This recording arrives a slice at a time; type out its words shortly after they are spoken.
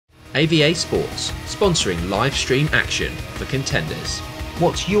AVA Sports, sponsoring live stream action for Contenders.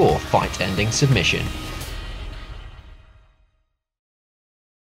 What's your fight-ending submission?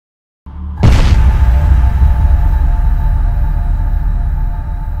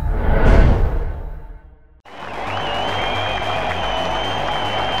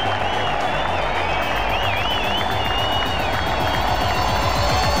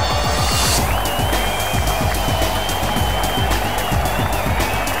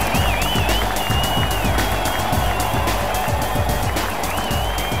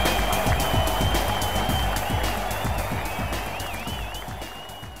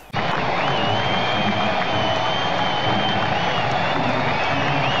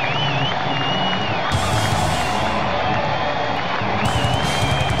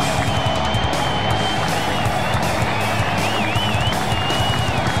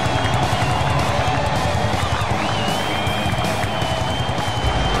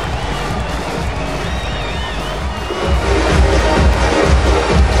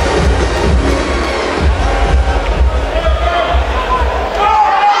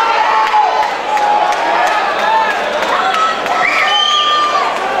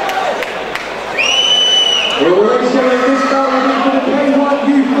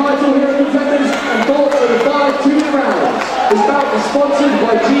 Sponsored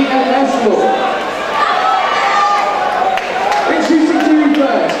by GMS Law. Introducing to you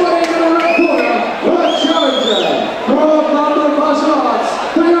first, fighting in the red corner, her challenger from London Martial Arts,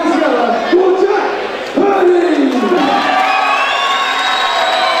 putting us together for Jack PURDY!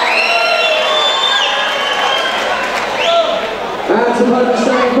 And to fight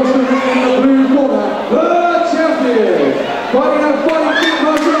standing across the ring in the blue corner, her champion, fighting out fighting kick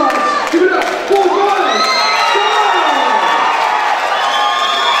martial arts, give it up for Violence!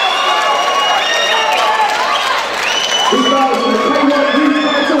 This bout is for the K1 Youth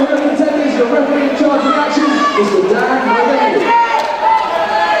Title Contenders. The referee in charge of the action is Mr. Dan.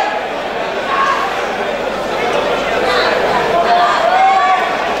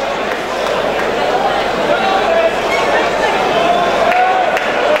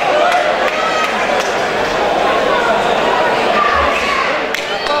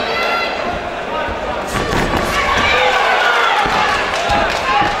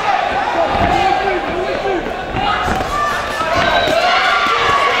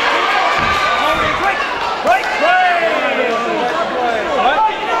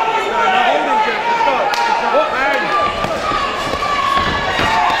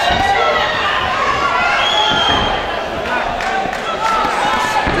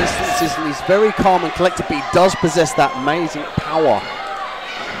 He's very calm and collected, but he does possess that amazing power.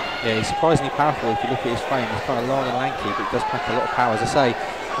 Yeah, he's surprisingly powerful if you look at his frame. He's kind of long and lanky, but he does pack a lot of power, as I say.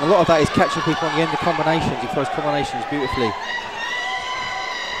 And a lot of that is catching people on the end of combinations. He throws combinations beautifully.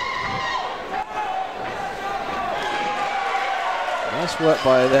 Nice work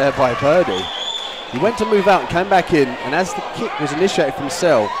by PURDY. He went to move out and came back in, and as the kick was initiated from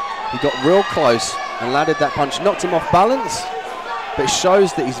Cell, he got real close and landed that punch, knocked him off balance. But it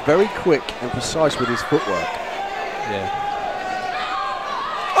shows that he's very quick and precise with his footwork. Yeah.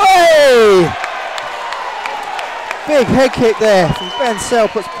 Hey! Big head kick there from Ben Cell,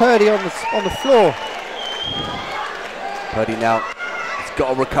 puts PURDY on the floor. PURDY now, he's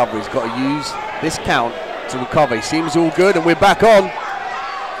got to recover. He's got to use this count to recover. He seems all good, and we're back on.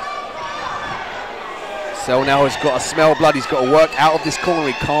 Cell now has got to smell blood. He's got to work out of this corner.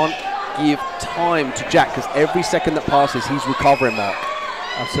 He can't give time to Jack, because every second that passes, he's recovering that.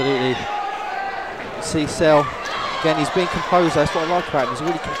 Absolutely. See Cell, again, he's being composed. That's what I like about him. He's a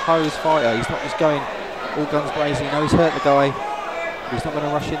really composed fighter. He's not just going all guns blazing. You know he's hurt the guy. He's not going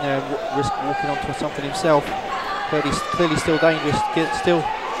to rush in there and risk walking onto something himself. But he's clearly still dangerous. Still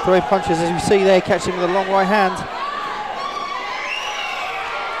throwing punches, as we see there, catching him with a long right hand.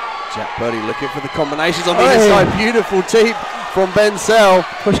 Jack PURDY looking for the combinations on the inside. Beautiful teep from Ben Cell.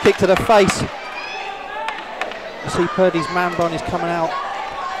 Push kick to the face. You see PURDY's man bun is coming out,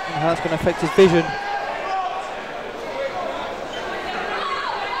 and how that's going to affect his vision.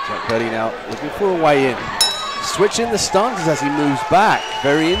 Jack PURDY now looking for a way in. Switching the stances as he moves back.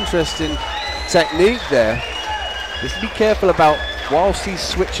 Very interesting technique there. Just be careful about, whilst he's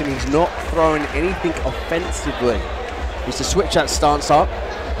switching, he's not throwing anything offensively. He's to switch that stance up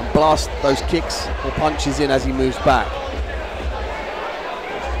and blast those kicks or punches in as he moves back.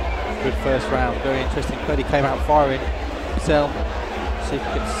 Good first round, very interesting. PURDY came out firing. Cell, see if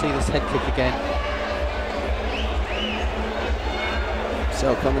we get to see this head kick again.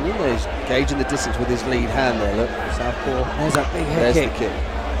 Cell coming in there, he's gauging the distance with his lead hand there, look. Southpaw, there's that big head There's kick. the kick.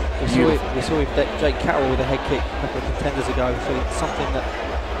 We saw it with Jake Carroll with a head kick a couple of contenders ago, so it's something that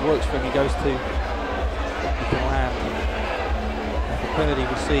works for him, he goes to, he can land. And for Purdy,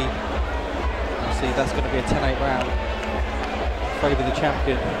 we'll see that's going to be a 10-8 round. Favour the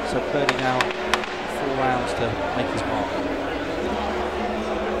champion, so Purdy now 4 rounds to make his mark.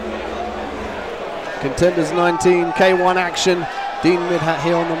 Contenders 19, K1 action. Dean Midhat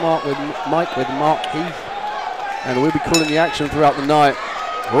here on the mark with Mike, with Mark Heath. And we'll be calling the action throughout the night.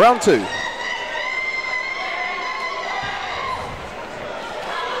 Round 2.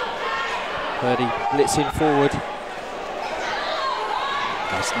 Purdy blitzing forward.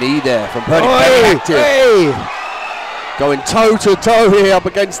 Nice knee there from Purdy. Very active. Going toe to toe here up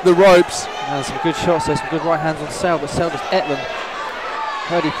against the ropes. Now some good shots there, some good right hands on Sel, but Sel just ate them.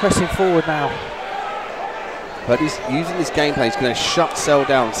 Purdy pressing forward now. Purdy's using this game plan. He's going to shut Sel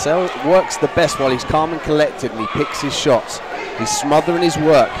down. Sel works the best while he's calm and collected and he picks his shots. He's smothering his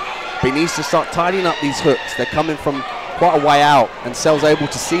work, but he needs to start tidying up these hooks. They're coming from quite a way out, and Sel's able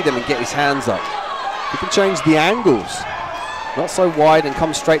to see them and get his hands up. He can change the angles. Not so wide and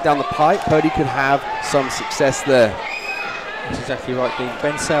come straight down the pipe. Purdy could have some success there. That's exactly right, Dean.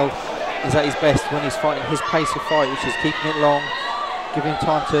 Ben Sel is at his best when he's fighting his pace of fight, which is keeping it long, giving him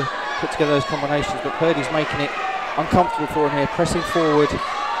time to put together those combinations, but Purdy's making it uncomfortable for him here, pressing forward,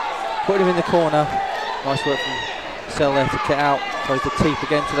 putting him in the corner. Nice work from Sel there to get out, throws the teeth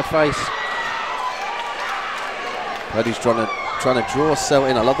again to the face. Purdy's trying to draw Sel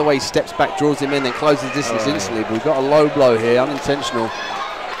in. I love the way he steps back, draws him in, then closes the distance instantly, but we've got a low blow here, unintentional.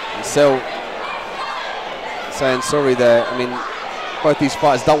 And Sel saying sorry there. I mean, both these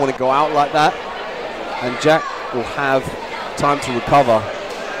fighters don't want to go out like that, and Jack will have time to recover.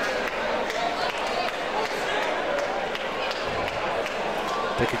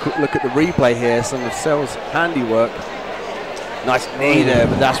 Take a quick look at the replay here, some of Sel's handiwork. Nice knee there,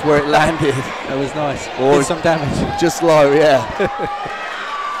 but that's where it landed. That was nice. Or did some damage. Just low, yeah.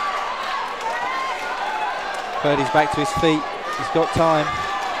 Purdy's back to his feet. He's got time.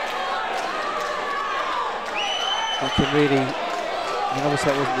 That can really, I mean,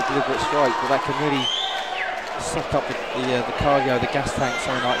 obviously that wasn't a deliberate strike, but that can really suck up the cardio, the gas tank,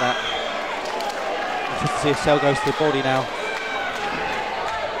 something like that. Just to see if Sel goes to the body now.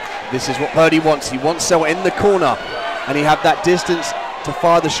 This is what Purdy wants. He wants Sel in the corner, and he had that distance to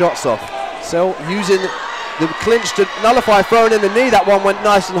fire the shots off. Sel using the clinch to nullify, throwing in the knee. That one went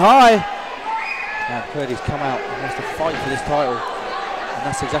nice and high. Now Purdy's come out and wants to fight for this title, and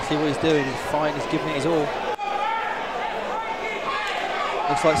that's exactly what he's doing. He's fighting, he's giving it his all.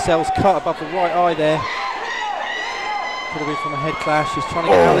 Looks like Sel's cut above the right eye there. Could have been from a head clash. He's trying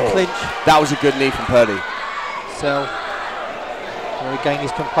to get out of the clinch. That was a good knee from Purdy. Sel will regain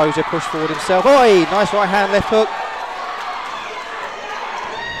his composure, push forward himself. Oi! Nice right hand, left hook.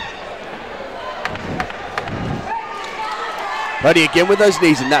 Purdy again with those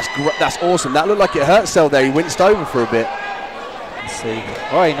knees, and that's awesome. That looked like it hurt Sel there. He winced over for a bit. Let's see.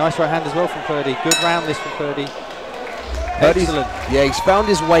 Oi! Nice right hand as well from Purdy. Good round this from Purdy. Excellent. Yeah, he's found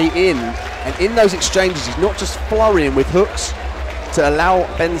his way in, and in those exchanges, he's not just flurrying with hooks to allow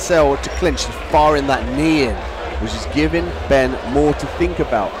Ben Sel to clinch, he's firing that knee in, which is giving Ben more to think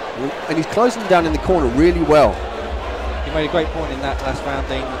about. And he's closing down in the corner really well. You made a great point in that last round,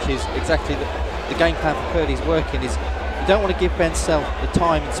 Dean, which is exactly the game plan for Purdy's working. Is you don't want to give Ben Sel the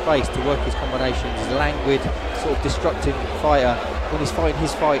time and space to work his combinations. He's a languid, sort of destructive fighter when he's fighting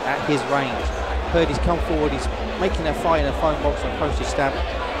his fight at his range. Purdy's come forward, he's making that fight in a phone box on postage stamp,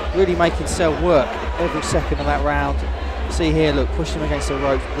 really making Sel work every second of that round. See here, look, pushing him against the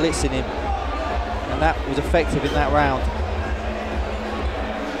ropes, blitzing him, and that was effective in that round.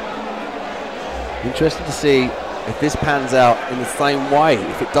 Interesting to see if this pans out in the same way,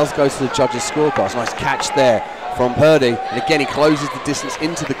 if it does go to the judges' scorecards. Nice catch there from Purdy, and again he closes the distance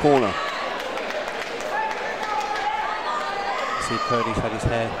into the corner. See, Purdy's had his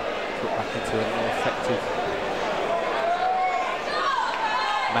hair put back into a more effective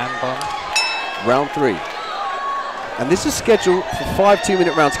man bun. Round 3. And this is scheduled for 5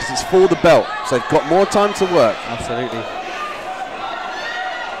 2-minute rounds because it's for the belt, so they've got more time to work. Absolutely.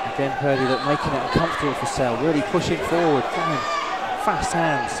 Again, Purdy making it uncomfortable for Sel, really pushing forward, throwing fast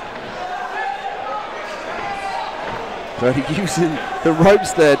hands. Purdy using the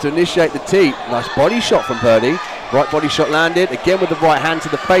ropes there to initiate the tee. Nice body shot from Purdy. Right body shot landed, again with the right hand to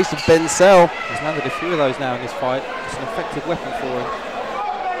the face of Ben Sel. He's landed a few of those now in this fight. It's an effective weapon for him.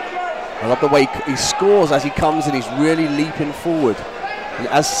 I love the way he scores as he comes in, he's really leaping forward. And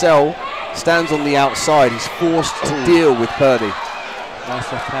as Sel stands on the outside, he's forced to deal with Purdy.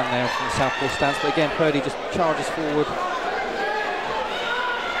 Nice left hand there from the southpaw stance, but again Purdy just charges forward.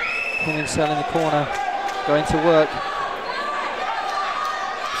 Pinning Sel in the corner, going to work.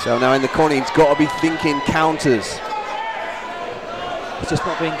 So now in the corner, he's got to be thinking counters. He's just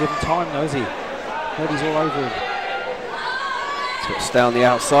not being given time though, is he? Purdy's all over him. He's got to stay on the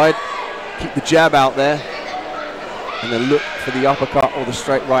outside, keep the jab out there, and then look for the uppercut or the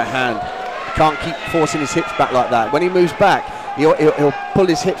straight right hand. He can't keep forcing his hips back like that. When he moves back, he'll pull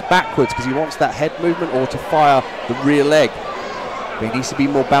his hips backwards because he wants that head movement or to fire the rear leg. But he needs to be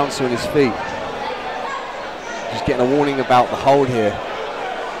more bouncy on his feet. Just getting a warning about the hold here.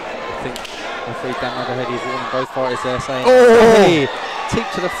 I think referee Dan Motherhead is warning both fighters there, saying, Oh! Hey, teep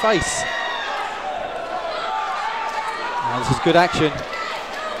to the face. Now, this is good action.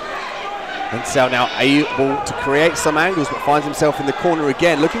 Bensel now able to create some angles, but finds himself in the corner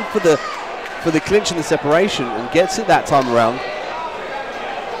again, looking for the clinch and the separation, and gets it that time around.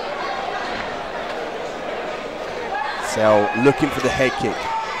 Sel looking for the head kick.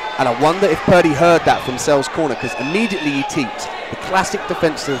 And I wonder if Purdy heard that from Sel's corner, because immediately he teeped. The classic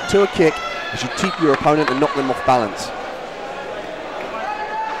defense to a kick is you teep your opponent and knock them off balance.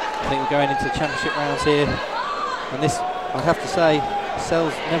 I think we're going into the championship rounds here. And this, I'd have to say,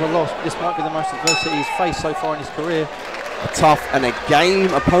 Sel's never lost. This might be the most adversity he's faced so far in his career. A tough and a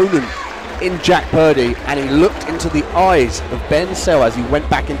game opponent in Jack Purdy, and he looked into the eyes of Bensel as he went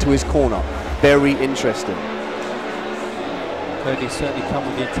back into his corner. Very interesting. Purdy's certainly come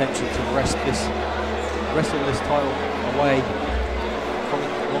with the intention to wrest all this title away from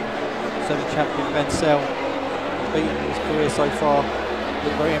long-serving champion Bensel. Beaten in his career so far,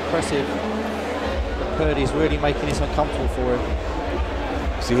 looked very impressive. But Purdy's really making this uncomfortable for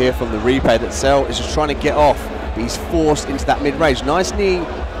him. See here from the replay that Sel is just trying to get off, but he's forced into that mid-range. Nice knee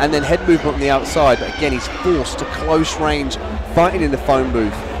and then head movement on the outside, but again he's forced to close range, fighting in the phone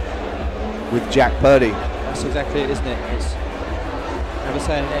booth with Jack Purdy. That's exactly it, isn't it? It's, I was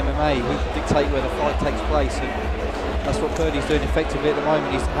saying in MMA, we can dictate where the fight takes place, and that's what Purdy's doing effectively at the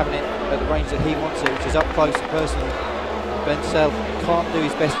moment. He's having it at the range that he wants it, which is up close and personal. Bensel can't do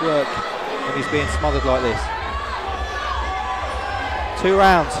his best work when he's being smothered like this. 2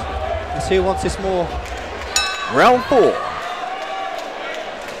 rounds. Let's see who wants this more. Round 4.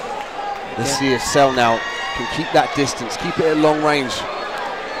 Let's see if Sel now can keep that distance, keep it at long range.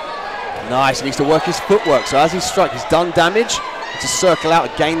 Nice, he needs to work his footwork, so as he's struck, he's done damage. To circle out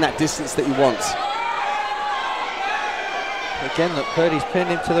and gain that distance that he wants. Again, look, Purdy's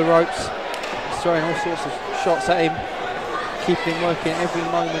pinning him to the ropes. He's throwing all sorts of shots at him, keeping him working every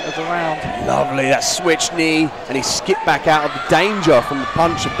moment of the round. Lovely, that switch knee, and he skipped back out of the danger from the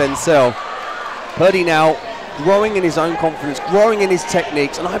punch of Bensel. Purdy now growing in his own confidence, growing in his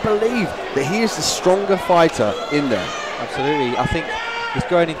techniques, and I believe that he is the stronger fighter in there. Absolutely, I think he's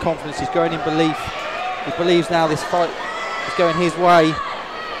growing in confidence, he's growing in belief. He believes now this fight is going his way.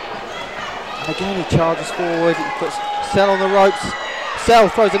 And again, he charges forward, he puts Sel on the ropes. Sel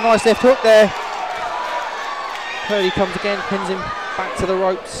throws a nice left hook there. Purdy comes again, pins him back to the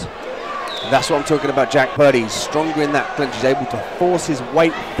ropes. That's what I'm talking about, Jack Purdy. He's stronger in that clinch. He's able to force his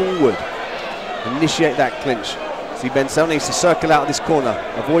weight forward, initiate that clinch. See, Bensel needs to circle out of this corner,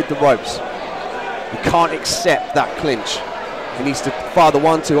 avoid the ropes. He can't accept that clinch. He needs to fire the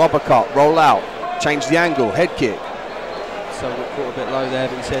 1-2 uppercut, roll out, change the angle, head kick. So got caught a bit low there,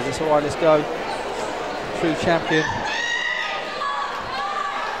 but he says, it's all right, let's go. True champion.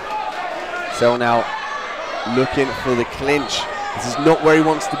 Sel now looking for the clinch. This is not where he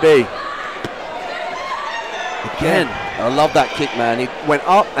wants to be. Again, I love that kick, man. He went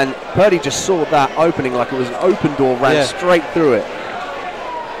up and Purdy just saw that opening like it was an open door, ran straight through it.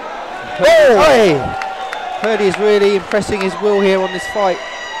 Purdy is really impressing his will here on this fight,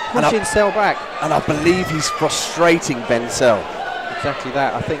 pushing Sel back. And I believe he's frustrating Bensel. Exactly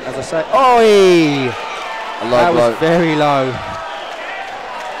that. I think, as I said, that was very low.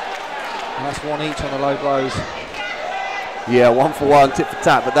 And that's 1 each on the low blows. Yeah, 1 for 1, tit for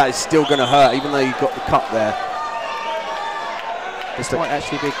tat, but that is still going to hurt, even though you got the cut there. This might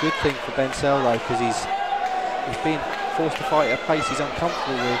actually be a good thing for Bensel though, because he's being forced to fight at a pace he's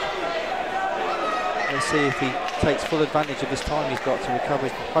uncomfortable with. Let's see if he takes full advantage of this time he's got to recover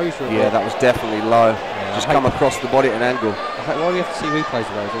his composure. Yeah, that was definitely low. Just come across the body at an angle. Why do we have to see replays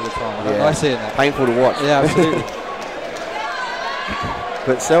of those all the time? I don't Yeah, like seeing that. painful to watch. Yeah, absolutely.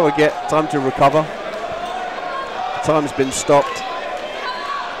 But Sel will get time to recover. Time's been stopped.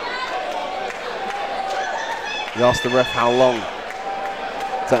 He asked the ref how long.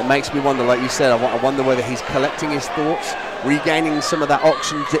 So it makes me wonder, like you said, I wonder whether he's collecting his thoughts, regaining some of that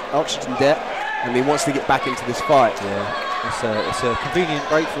oxygen depth, and he wants to get back into this fight. Yeah, it's a convenient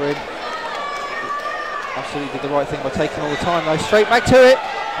break for him. Absolutely did the right thing by taking all the time though. Straight back to it.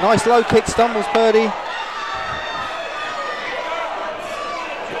 Nice low kick, stumbles Purdy.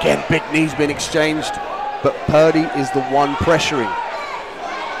 Again, big knees being exchanged, but Purdy is the one pressuring.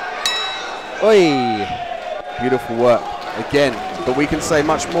 Oi! Beautiful work again, but we can say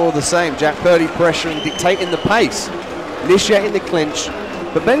much more of the same. Jack Purdy pressuring, dictating the pace, initiating the clinch.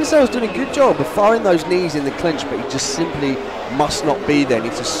 But Benzel's doing a good job of firing those knees in the clinch, but he just simply must not be there. He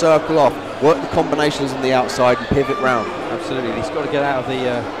needs to circle off, work the combinations on the outside and pivot round. Absolutely, he's got to get out of the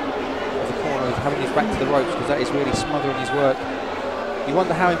corner, having his back to the ropes, because that is really smothering his work. You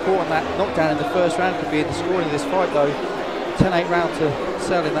wonder how important that knockdown in the first round could be in the scoring of this fight, though. 10-8 round to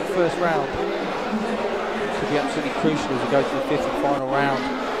sell in that first round could be absolutely crucial as we go to the fifth and final round,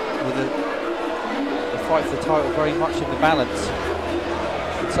 with the fight for the title very much in the balance.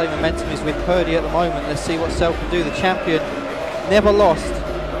 I'd say momentum is with Purdy at the moment. Let's see what Sel can do. The champion never lost.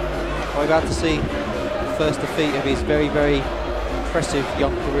 We're about to see the first defeat of his very, very impressive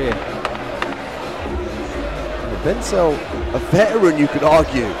young career. Benzel, a veteran, you could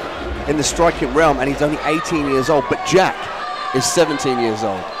argue, in the striking realm, and he's only 18 years old, but Jack is 17 years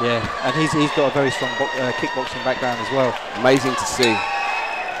old. Yeah, and he's got a very strong kickboxing background as well. Amazing to see.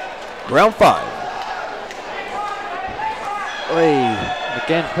 Round 5. And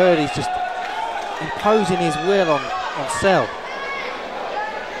again, Purdy's just imposing his will on Sel.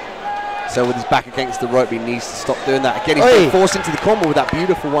 So with his back against the rope, he needs to stop doing that. Again, he's been forced into the combo with that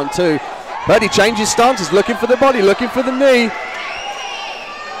beautiful 1-2. Purdy changes stances, looking for the body, looking for the knee.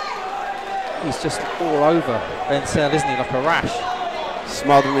 He's just all over Benzel, isn't he, like a rash.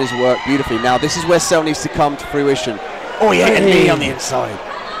 Smothering his work beautifully. Now this is where Sel needs to come to fruition. Oh, he hit a knee on the inside.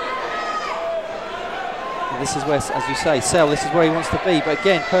 And this is where, as you say, Sel, this is where he wants to be. But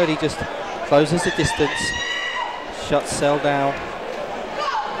again, Purdy just closes the distance, shuts Sel down.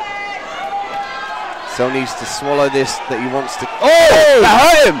 Sel needs to swallow this, that he wants to... Oh! That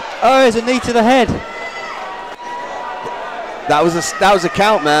hurt him! Oh, there's a knee to the head. That was a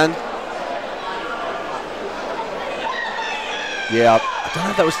count, man. Yeah, I don't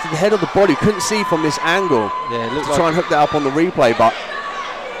know if that was to the head or the body. Couldn't see from this angle. Yeah, it looked to try and hook that up on the replay, but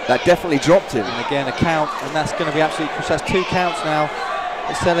that definitely dropped him. And again, a count, and that's going to be absolutely crucial. That's 2 counts now.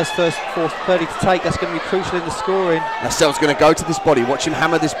 Sel's first forced Purdy to take. That's going to be crucial in the scoring. Now Sel's going to go to this body. Watch him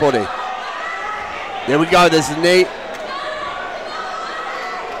hammer this body. There we go. There's the knee.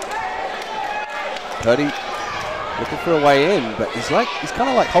 Purdy looking for a way in, but he's kind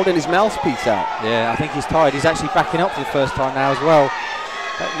of like holding his mouthpiece out. Yeah, I think he's tired. He's actually backing up for the first time now as well.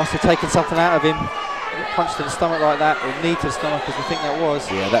 That must have taken something out of him. Punch to the stomach like that, or knee to the stomach, as we think that was.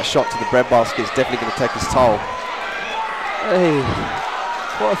 Yeah, that shot to the breadbasket is definitely going to take his toll. Hey,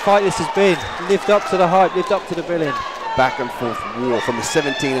 what a fight this has been. Lived up to the hype, lived up to the billing. Back and forth war from the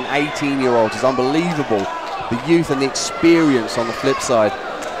 17 and 18-year-olds is unbelievable. The youth and the experience on the flip side.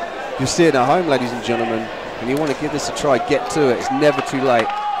 You see it at home, ladies and gentlemen, and you want to give this a try, get to it. It's never too late.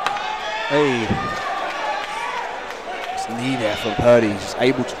 Hey. This knee there from Purdy. He's just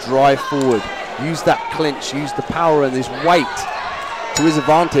able to drive forward, use that clinch, use the power and his weight to his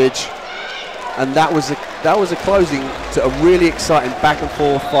advantage. And that was a closing to a really exciting back and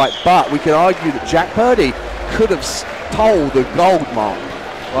forth fight. But we could argue that Jack Purdy could have stole the gold mark.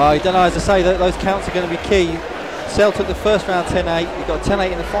 Well, I don't know, as I say, those counts are going to be key. Sel took the first round 10-8. He got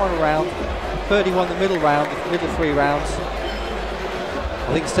 10-8 in the final round. Purdy won the middle round, the middle 3 rounds.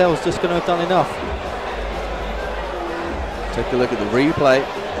 I think Sel's just going to have done enough. Take a look at the replay.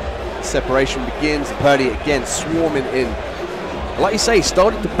 Separation begins. Purdy again swarming in. Like you say, he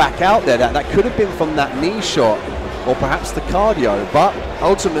started to back out there. That could have been from that knee shot or perhaps the cardio. But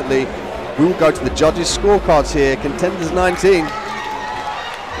ultimately, we will go to the judges' scorecards here. Contenders 19.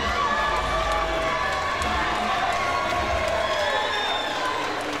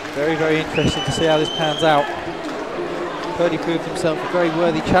 Very, very interesting to see how this pans out. Purdy proved himself a very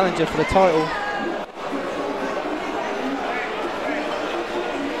worthy challenger for the title.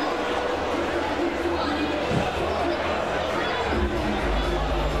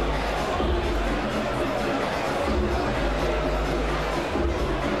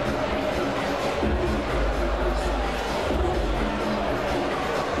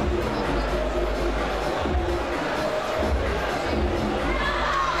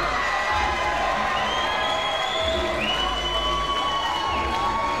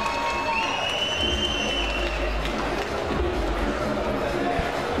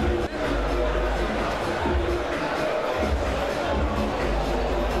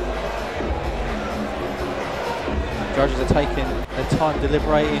 Judges are taking their time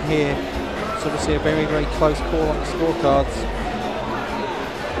deliberating here. It's obviously a very, very close call on the scorecards.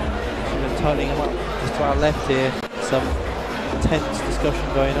 We're toning them up just to our left here. Some intense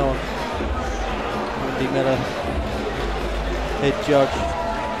discussion going on. Andy Miller, head judge.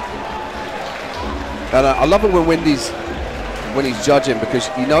 And I love it when he's judging, because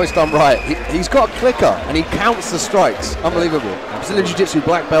you know it's done right. He's got a clicker and he counts the strikes. Unbelievable. Brazilian Jiu-Jitsu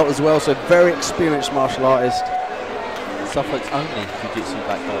black belt as well, so very experienced martial artist. Suffolk's only Jiu-Jitsu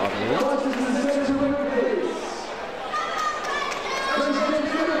black belt, I believe.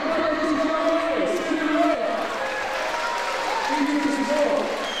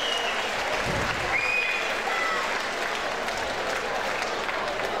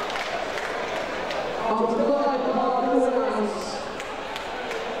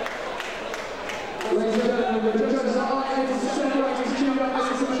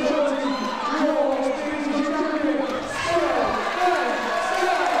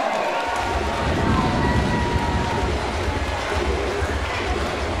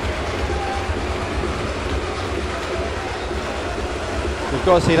 We've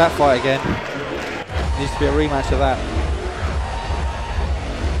got to see that fight again. Needs to be a rematch of that.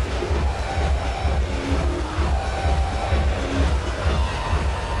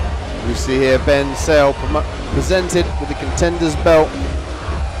 We see here Ben Sale presented with the Contenders belt.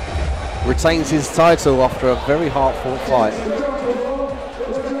 Retains his title after a very hard-fought fight.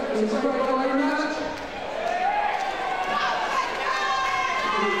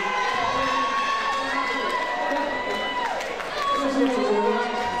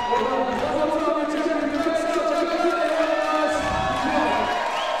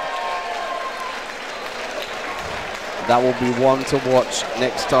 That will be one to watch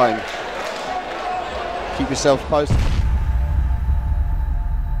next time. Keep yourself posted.